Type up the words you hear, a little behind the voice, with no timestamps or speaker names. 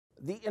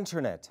The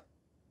internet,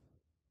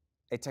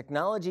 a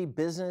technology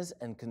business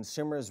and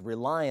consumers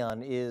rely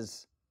on,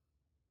 is,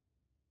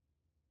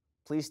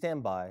 please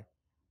stand by,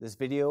 this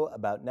video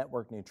about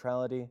network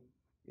neutrality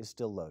is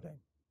still loading.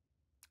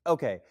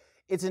 Okay,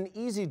 it's an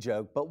easy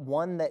joke, but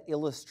one that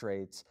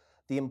illustrates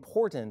the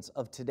importance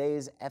of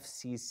today's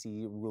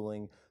FCC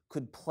ruling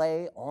could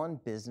play on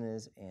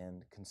business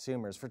and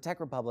consumers. For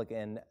Tech Republic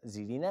and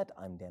ZDNet,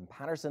 I'm Dan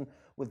Patterson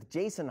with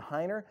Jason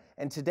Heiner,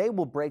 and today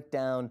we'll break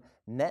down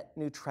net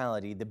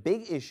neutrality, the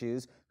big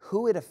issues,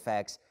 who it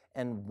affects,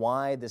 and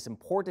why this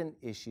important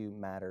issue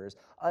matters.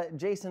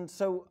 Jason,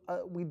 so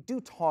we do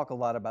talk a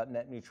lot about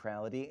net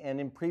neutrality, and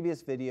in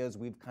previous videos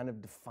we've kind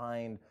of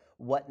defined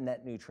what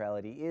net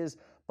neutrality is,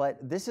 but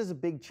this is a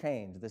big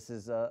change. This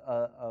is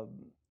a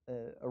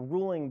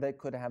ruling that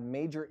could have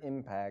major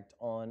impact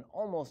on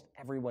almost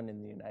everyone in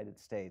the United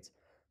States.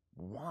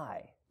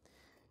 Why?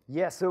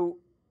 Yeah, so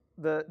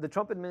the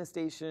Trump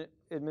administration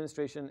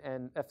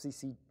and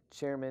FCC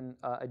Chairman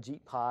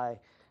Ajit Pai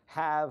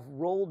have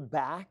rolled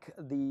back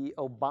the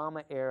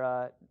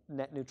Obama-era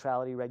net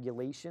neutrality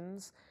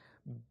regulations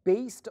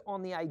based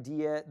on the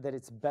idea that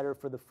it's better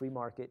for the free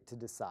market to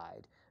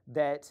decide.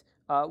 That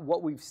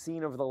what we've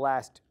seen over the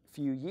last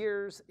few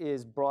years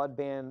is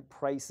broadband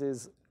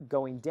prices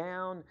going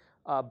down,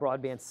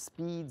 broadband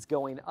speeds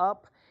going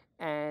up,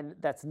 and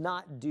that's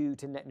not due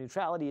to net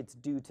neutrality, it's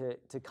due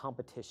to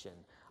competition.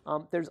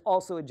 There's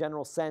also a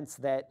general sense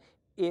that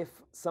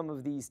if some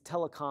of these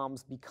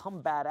telecoms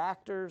become bad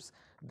actors,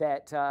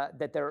 that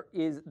there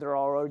are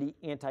already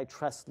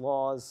antitrust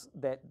laws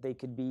that they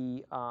could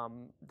be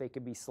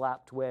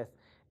slapped with,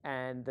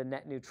 and the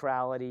net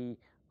neutrality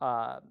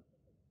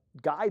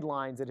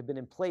guidelines that have been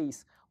in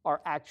place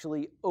are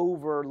actually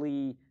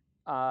overly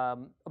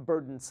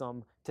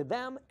burdensome to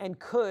them and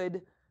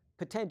could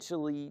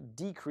potentially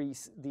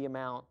decrease the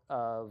amount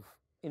of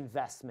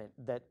investment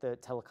that the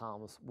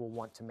telecoms will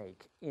want to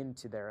make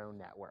into their own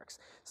networks.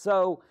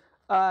 So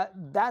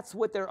that's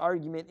what their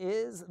argument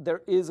is.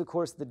 There is, of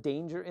course, the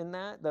danger in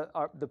that.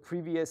 The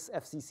previous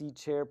FCC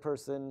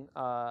chairperson,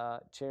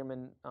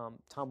 Chairman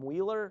Tom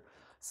Wheeler,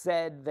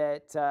 said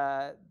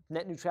that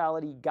net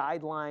neutrality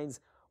guidelines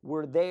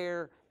were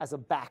there as a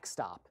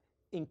backstop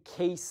in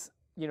case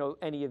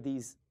any of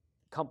these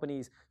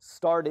companies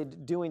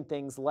started doing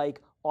things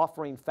like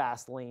offering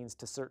fast lanes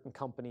to certain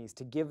companies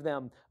to give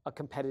them a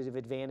competitive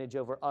advantage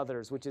over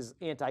others, which is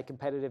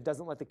anti-competitive,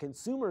 doesn't let the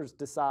consumers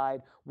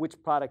decide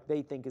which product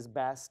they think is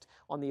best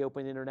on the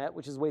open internet,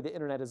 which is the way the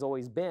internet has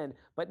always been,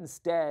 but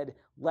instead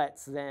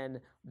lets then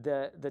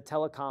the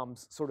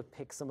telecoms sort of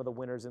pick some of the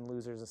winners and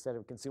losers instead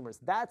of consumers.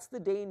 That's the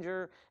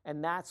danger,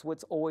 and that's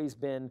what's always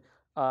been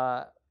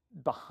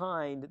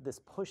behind this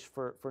push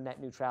for net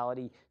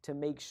neutrality, to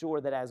make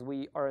sure that as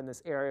we are in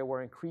this area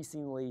where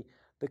increasingly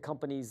the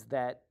companies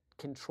that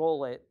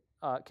control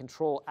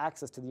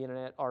access to the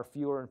internet are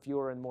fewer and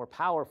fewer and more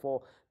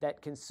powerful,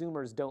 that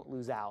consumers don't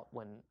lose out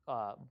when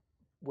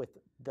with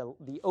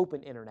the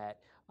open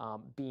internet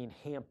being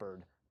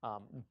hampered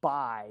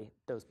by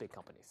those big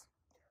companies.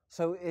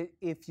 So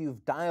if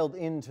you've dialed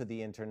into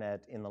the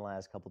internet in the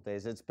last couple of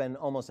days, it's been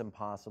almost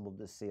impossible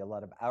to see a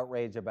lot of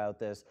outrage about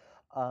this.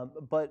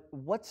 But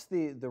what's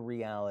the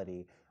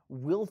reality?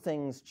 Will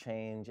things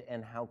change,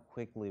 and how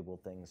quickly will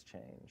things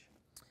change?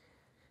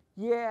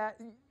 Yeah,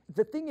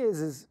 the thing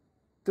is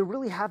there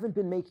really haven't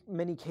been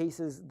many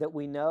cases that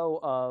we know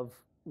of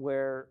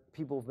where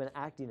people have been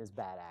acting as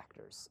bad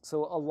actors.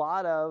 So a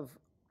lot of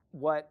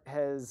what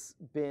has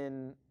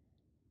been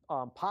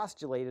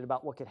postulated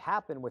about what could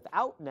happen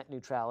without net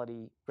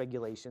neutrality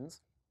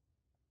regulations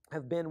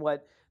have been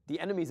what the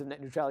enemies of net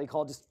neutrality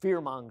call just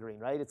fear-mongering,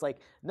 right? It's like,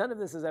 none of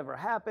this has ever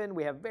happened.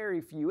 We have very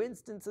few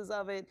instances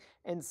of it.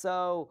 And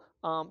so,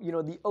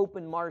 the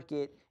open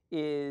market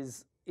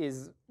is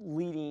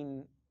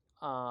leading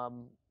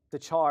the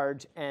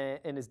charge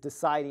and is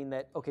deciding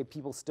that, okay,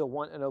 people still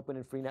want an open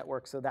and free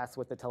network, so that's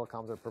what the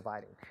telecoms are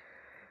providing.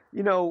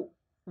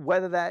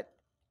 Whether that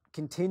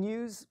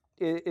continues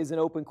is an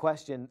open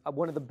question.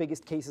 One of the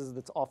biggest cases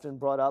that's often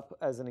brought up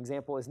as an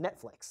example is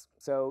Netflix.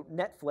 So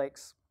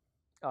Netflix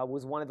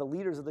was one of the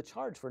leaders of the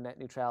charge for net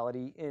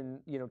neutrality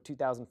in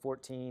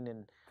 2014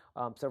 and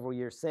several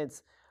years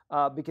since,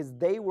 because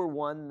they were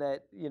one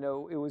that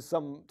it was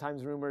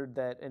sometimes rumored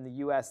that in the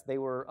U.S. they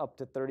were up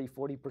to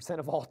 30–40%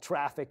 of all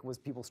traffic was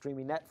people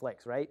streaming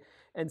Netflix, right?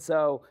 And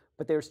so,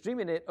 but they were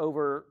streaming it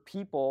over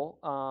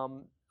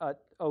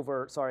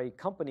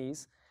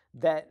companies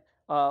that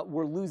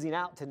were losing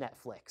out to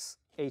Netflix,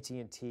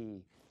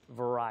 AT&T,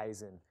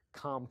 Verizon,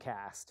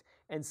 Comcast.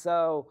 And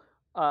so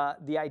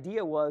the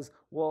idea was,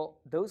 well,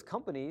 those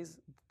companies,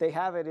 they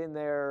have it in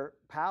their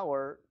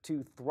power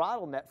to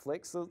throttle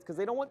Netflix, because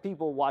they don't want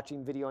people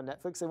watching video on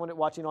Netflix. They want it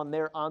watching on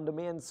their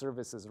on-demand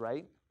services,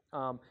 right?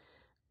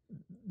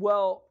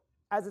 Well,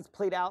 as it's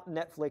played out,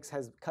 Netflix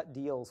has cut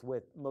deals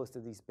with most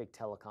of these big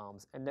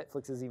telecoms. And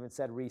Netflix has even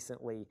said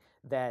recently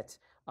that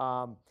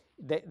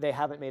they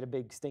haven't made a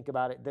big stink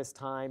about it this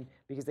time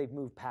because they've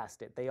moved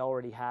past it. They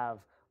already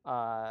have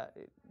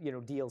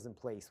deals in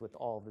place with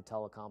all of the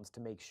telecoms to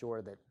make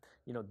sure that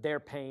they're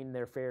paying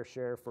their fair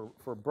share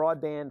for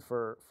broadband,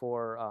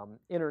 for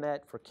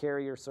internet, for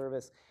carrier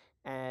service,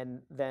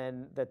 and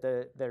then that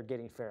they're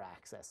getting fair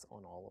access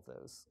on all of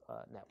those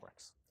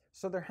networks.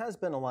 So there has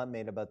been a lot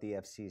made about the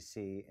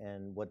FCC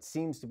and what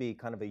seems to be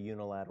kind of a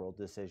unilateral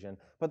decision,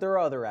 but there are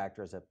other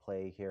actors at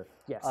play here.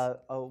 Yes.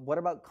 What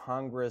about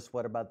Congress?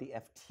 What about the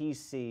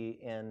FTC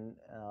and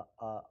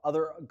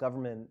other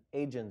government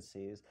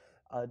agencies?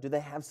 Do they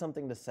have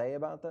something to say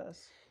about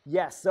this?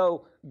 Yes.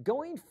 So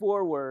going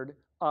forward,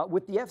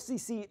 with the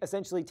FCC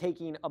essentially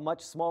taking a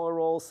much smaller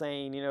role,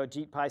 saying,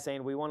 Ajit Pai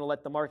saying, we want to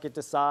let the market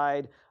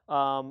decide.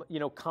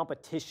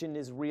 Competition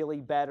is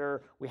really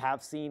better. We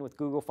have seen with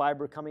Google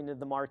Fiber coming to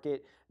the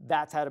market,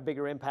 that's had a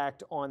bigger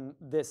impact on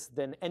this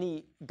than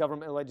any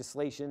government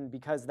legislation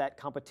because that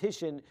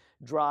competition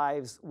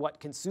drives what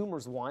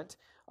consumers want,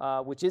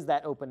 which is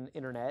that open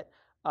internet.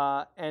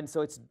 And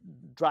so it's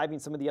driving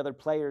some of the other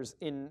players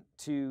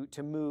to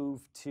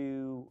move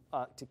to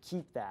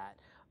keep that.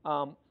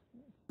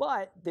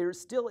 But there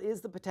still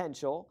is the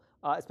potential,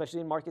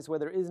 especially in markets where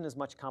there isn't as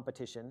much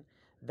competition,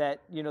 that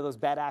those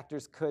bad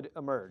actors could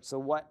emerge. So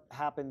what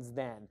happens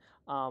then?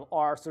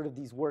 Are sort of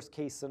these worst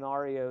case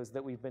scenarios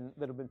that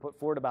have been put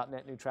forward about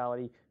net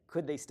neutrality,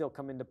 could they still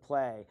come into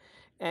play?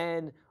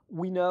 And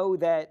we know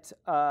that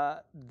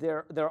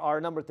there are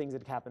a number of things that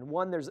can happen.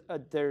 One,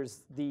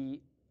 there's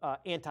the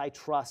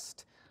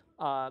antitrust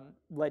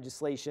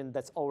legislation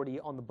that's already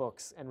on the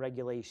books and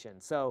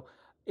regulation. So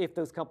if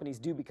those companies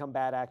do become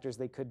bad actors,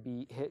 they could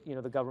be hit,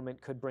 the government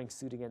could bring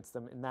suit against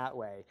them in that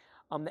way.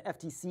 The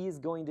FTC is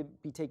going to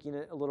be taking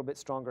a little bit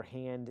stronger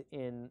hand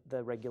in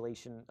the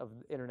regulation of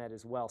the internet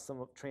as well,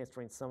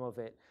 transferring some of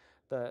it,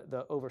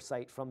 the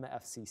oversight from the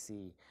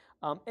FCC.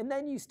 And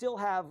then you still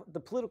have the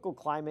political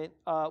climate,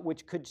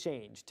 which could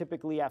change.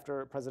 Typically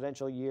after a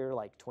presidential year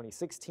like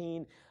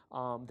 2016,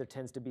 there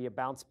tends to be a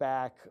bounce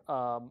back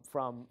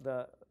from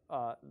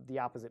the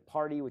opposite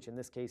party, which in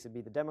this case would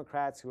be the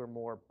Democrats, who are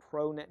more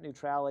pro-net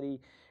neutrality.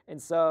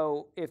 And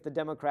so if the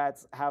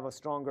Democrats have a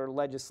stronger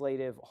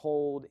legislative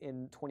hold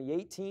in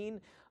 2018,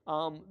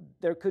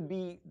 there could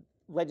be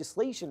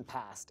legislation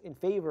passed in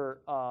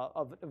favor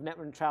of net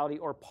neutrality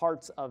or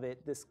parts of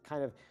it, this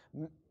kind of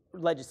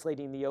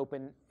legislating the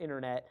open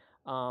internet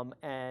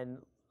and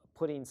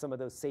putting some of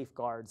those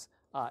safeguards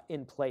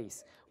in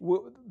place.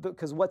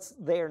 Because what's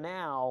there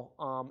now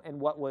and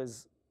what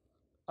was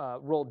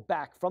rolled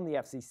back from the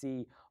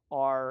FCC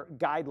are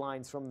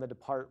guidelines from the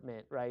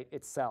department, right,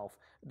 itself.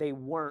 They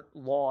weren't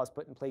laws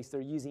put in place.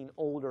 They're using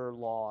older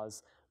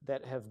laws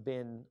that have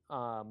been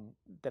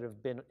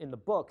in the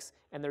books,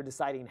 and they're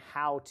deciding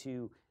how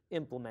to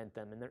implement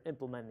them, and they're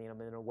implementing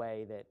them in a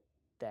way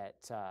that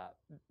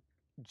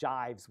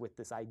jives with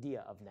this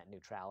idea of net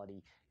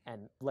neutrality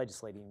and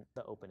legislating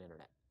the open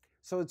internet.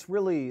 So it's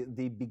really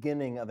the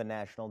beginning of a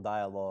national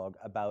dialogue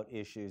about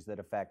issues that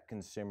affect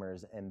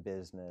consumers and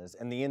business.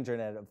 And the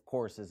internet, of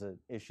course, is an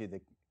issue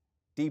that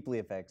deeply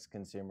affects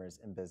consumers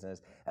and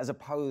business, as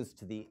opposed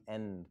to the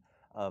end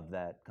of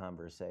that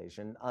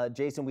conversation.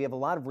 Jason, we have a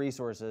lot of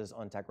resources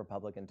on Tech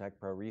Republic and Tech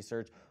Pro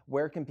Research.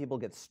 Where can people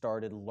get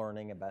started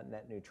learning about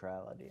net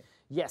neutrality?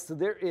 Yes, so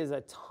there is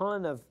a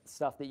ton of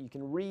stuff that you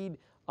can read.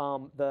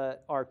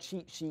 Our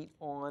cheat sheet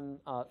on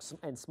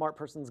and Smart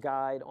Person's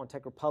Guide on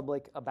Tech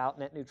Republic about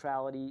net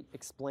neutrality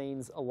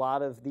explains a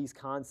lot of these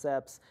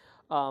concepts.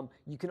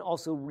 You can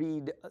also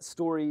read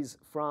stories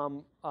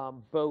from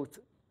both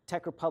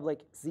Tech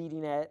Republic,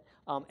 ZDNet,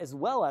 as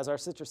well as our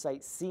sister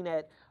site,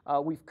 CNET.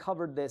 We've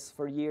covered this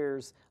for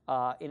years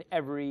in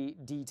every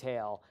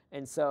detail.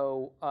 And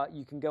so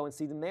you can go and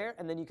see them there.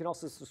 And then you can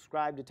also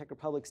subscribe to Tech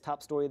Republic's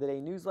Top Story of the Day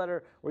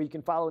newsletter, where you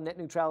can follow net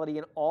neutrality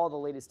and all the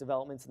latest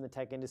developments in the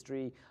tech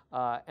industry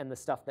and the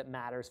stuff that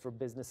matters for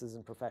businesses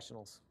and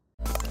professionals.